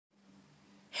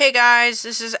Hey guys,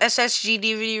 this is SSG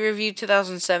DVD Review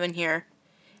 2007 here,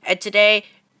 and today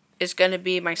is going to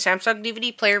be my Samsung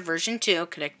DVD player version 2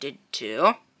 connected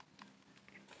to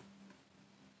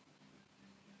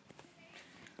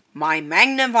my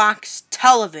Magnavox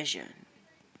television.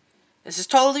 This is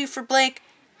totally for Blake,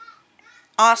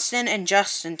 Austin, and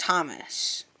Justin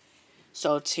Thomas.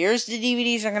 So here's the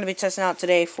DVDs I'm going to be testing out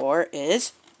today for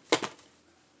is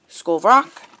School of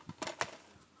Rock,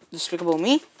 Despicable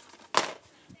Me,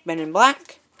 Men in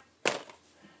Black,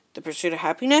 The Pursuit of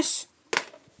Happiness,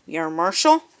 We Are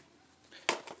Marshall,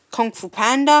 Kung Fu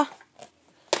Panda,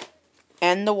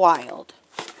 and The Wild.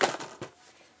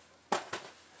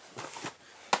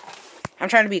 I'm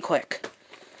trying to be quick.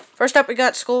 First up, we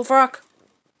got School of Rock.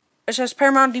 It says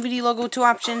Paramount DVD logo, 2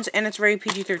 options, and it's rated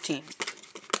PG-13.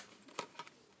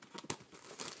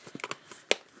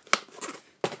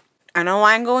 I know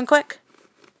why I'm going quick.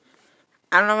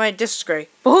 I don't know why this is great,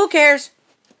 but who cares?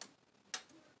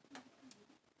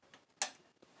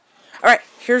 Alright,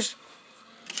 here's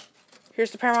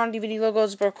the Paramount DVD logo.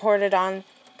 It's recorded on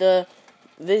the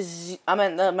Magnavox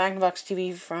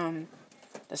TV from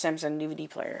the Samsung DVD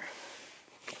player.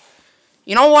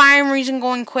 You know why I'm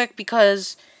going quick?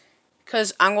 Because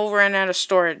I'm going to run out of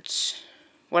storage.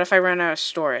 What if I run out of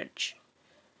storage?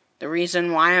 The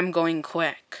reason why I'm going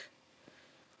quick.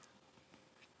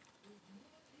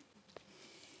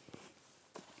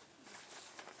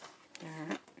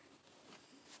 Alright.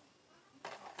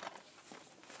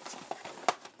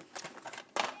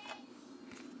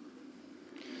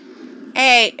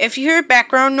 Hey, if you hear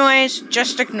background noise,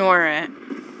 just ignore it.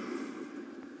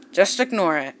 Just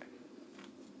ignore it.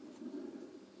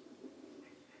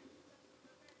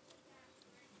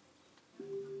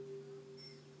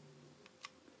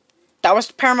 That was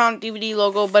the Paramount DVD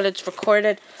logo, but it's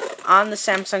recorded on the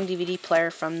Samsung DVD player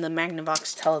from the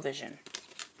Magnavox television.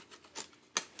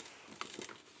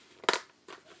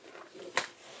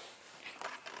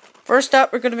 First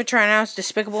up, we're going to be trying out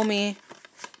Despicable Me,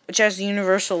 which has the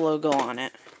Universal logo on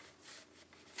it.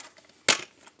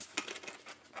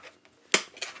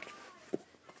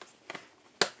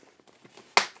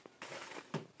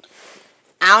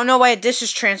 I don't know why this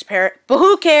is transparent, but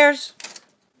who cares?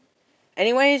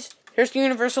 Anyways, here's the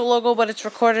Universal logo, but it's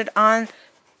recorded on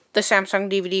the Samsung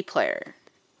DVD player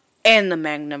and the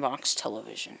Magnavox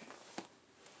television.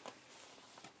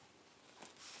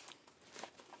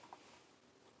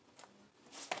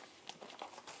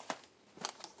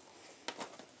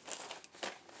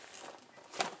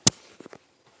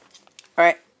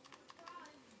 Alright.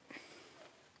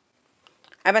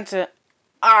 I meant to...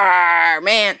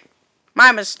 man.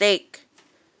 My mistake.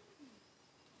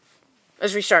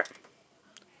 Let's restart.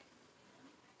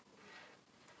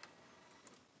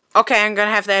 Okay, I'm gonna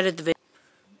have to edit the video.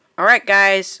 Alright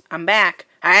guys, I'm back.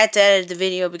 I had to edit the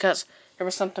video because there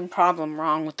was something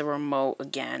wrong with the remote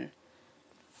again.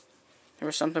 There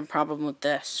was something problem with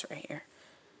this right here.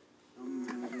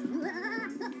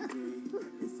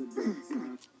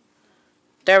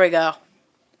 There we go.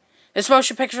 This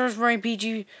motion picture is very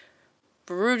PG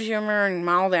for rude humor and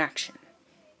mild action.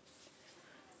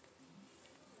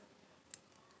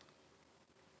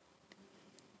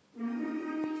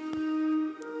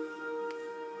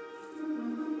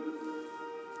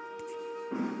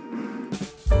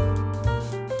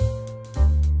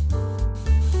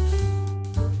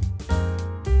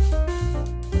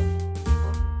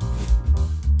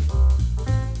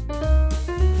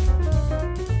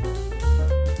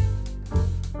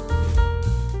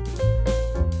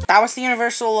 That was the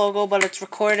Universal logo, but it's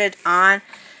recorded on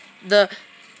the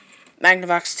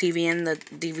Magnavox TV and the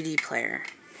DVD player.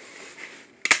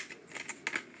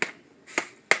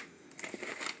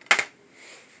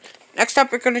 Next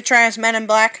up, we're going to try as Men in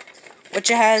Black, which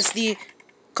has the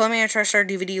Columbia TriStar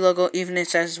DVD logo, even it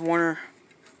says Columbia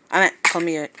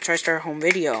TriStar Home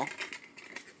Video.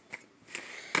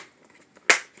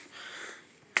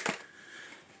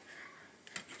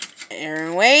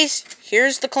 Anyways,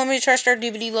 here's the Columbia TriStar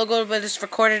DVD logo, but it's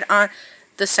recorded on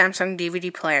the Samsung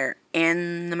DVD player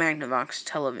and the Magnavox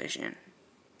television.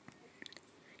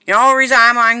 You know the reason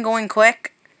I'm going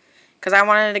quick? Because I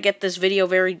wanted to get this video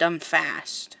very done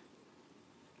fast.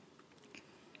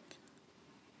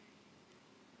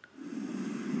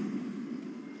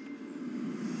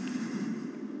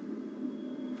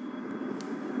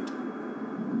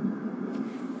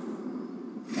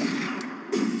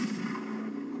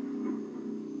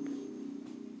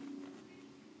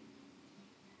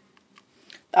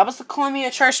 That was the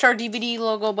Columbia TriStar DVD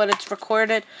logo, but it's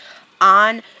recorded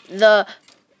on the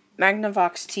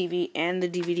Magnavox TV and the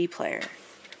DVD player.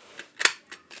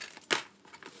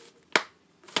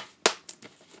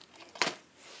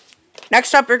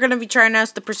 Next up, we're going to be trying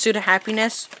out The Pursuit of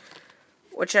Happiness,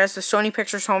 which has the Sony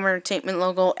Pictures Home Entertainment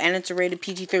logo, and it's a rated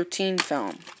PG-13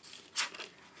 film.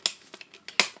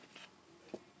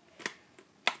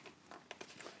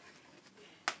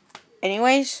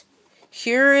 Anyways,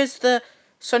 here is the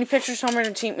Sony Pictures Home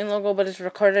Entertainment logo, but it's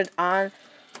recorded on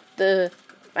the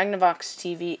Magnavox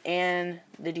TV and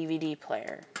the DVD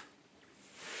player.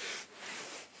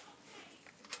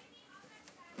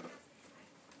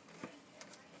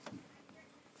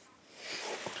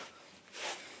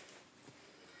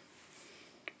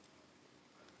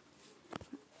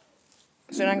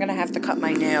 Soon I'm going to have to cut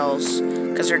my nails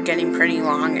because they're getting pretty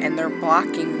long and they're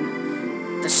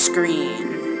blocking the screen.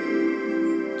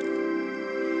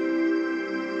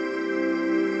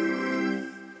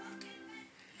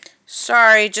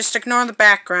 Sorry, just ignore the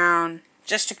background.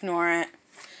 Just ignore it.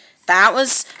 That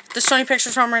was the Sony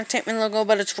Pictures Home Entertainment logo,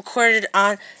 but it's recorded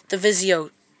on the Vizio.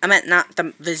 I meant not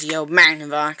the Vizio,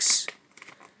 Magnavox.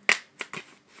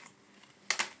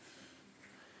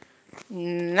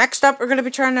 Next up, we're going to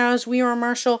be trying out We Are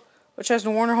Marshall, which has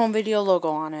the Warner Home Video logo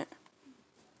on it.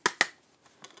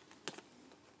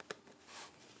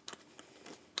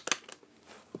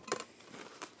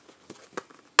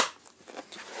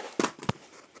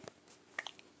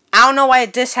 I don't know why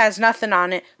this has nothing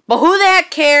on it, but who the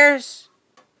heck cares?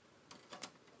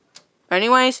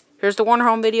 Anyways, here's the Warner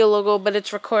Home Video logo, but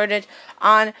it's recorded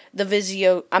on the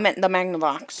Vizio. I meant the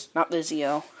Magnavox, not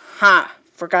Vizio. Ha!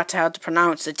 Forgot how to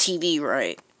pronounce the TV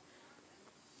right.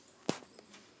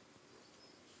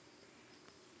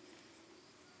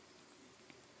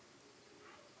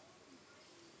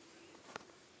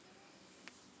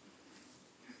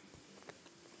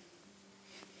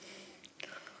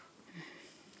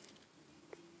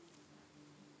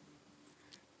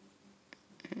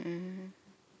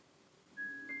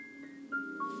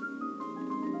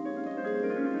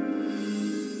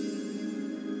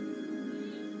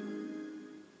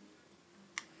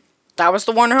 That was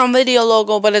the Warner Home Video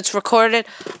logo, but it's recorded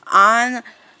on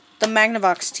the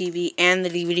Magnavox TV and the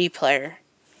DVD player.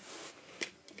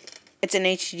 It's an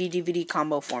HD DVD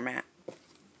combo format.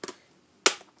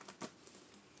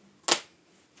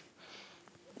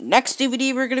 Next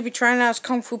DVD we're going to be trying out is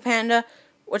Kung Fu Panda,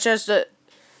 which has the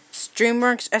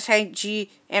DreamWorks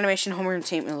SIG Animation Home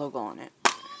Entertainment logo on it.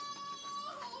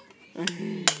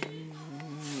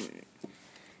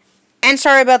 And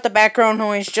sorry about the background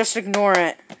noise, just ignore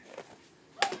it.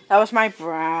 That was my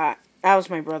brother.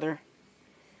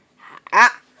 I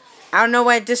don't know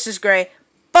why this is gray,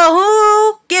 but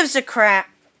who gives a crap?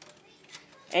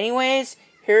 Anyways,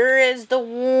 here is the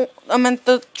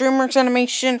DreamWorks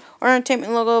Animation or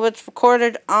Entertainment logo, but it's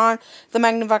recorded on the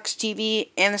Magnavox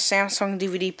TV and the Samsung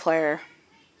DVD player.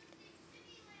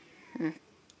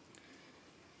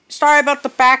 Sorry about the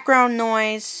background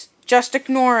noise. Just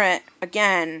ignore it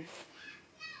again.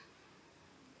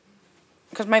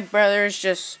 Because my brother is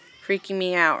just freaking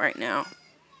me out right now.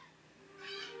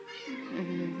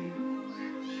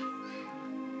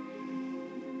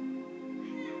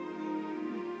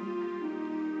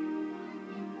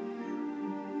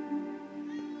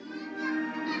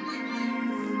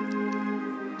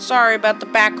 Sorry about the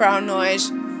background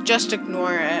noise. Just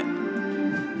ignore it.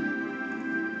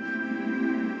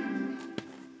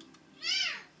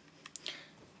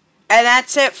 And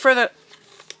that's it for the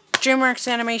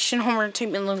DreamWorks Animation Home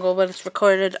Entertainment logo, but it's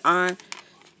recorded on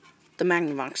the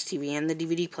Magnavox TV and the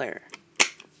DVD player.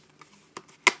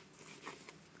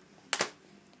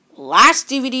 Last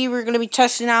DVD we're going to be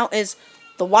testing out is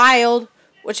The Wild,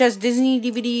 which has Disney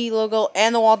DVD logo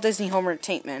and the Walt Disney Home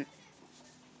Entertainment.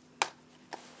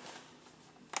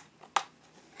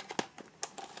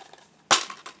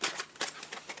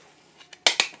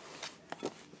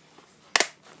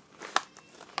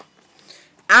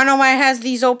 I don't know why it has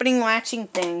these opening latching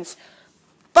things,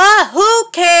 but who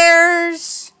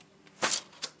cares?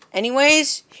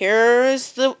 Anyways,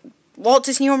 here's the Walt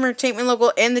Disney Home Entertainment logo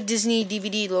and the Disney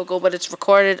DVD logo, but it's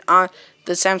recorded on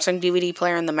the Samsung DVD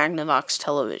player and the Magnavox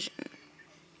television.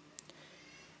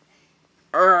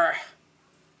 The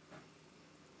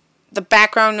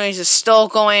background noise is still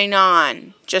going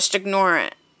on. Just ignore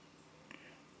it.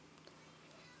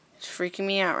 It's freaking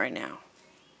me out right now.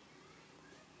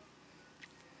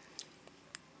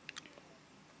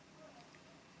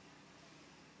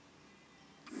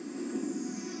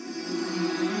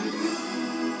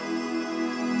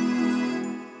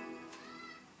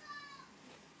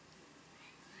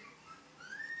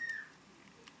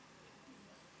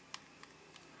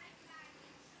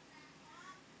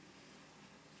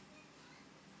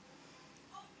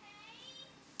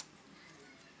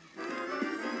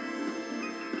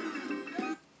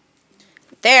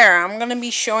 There, I'm going to be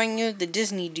showing you the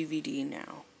Disney DVD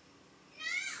now.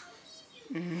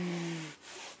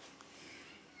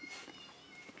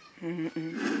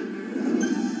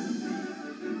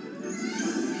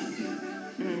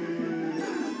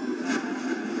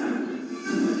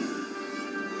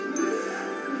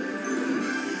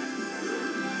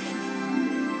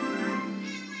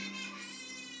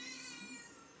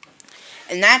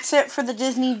 And that's it for the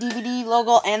Disney DVD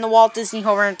logo and the Walt Disney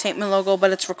Home Entertainment logo,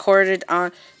 but it's recorded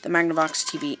on the Magnavox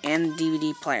TV and the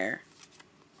DVD player.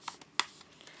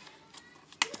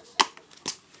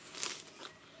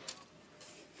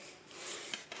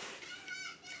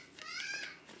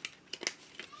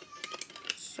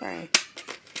 Sorry.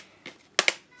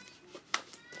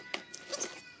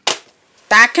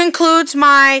 That concludes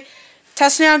my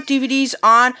testing out DVDs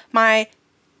on my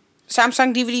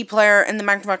Samsung DVD player and the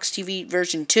Magnavox TV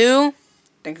version 2.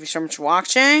 Thank you so much for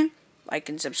watching. Like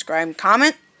and subscribe and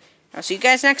comment. I'll see you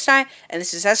guys next time. And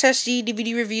this is SSD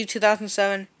DVD Review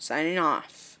 2007 signing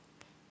off.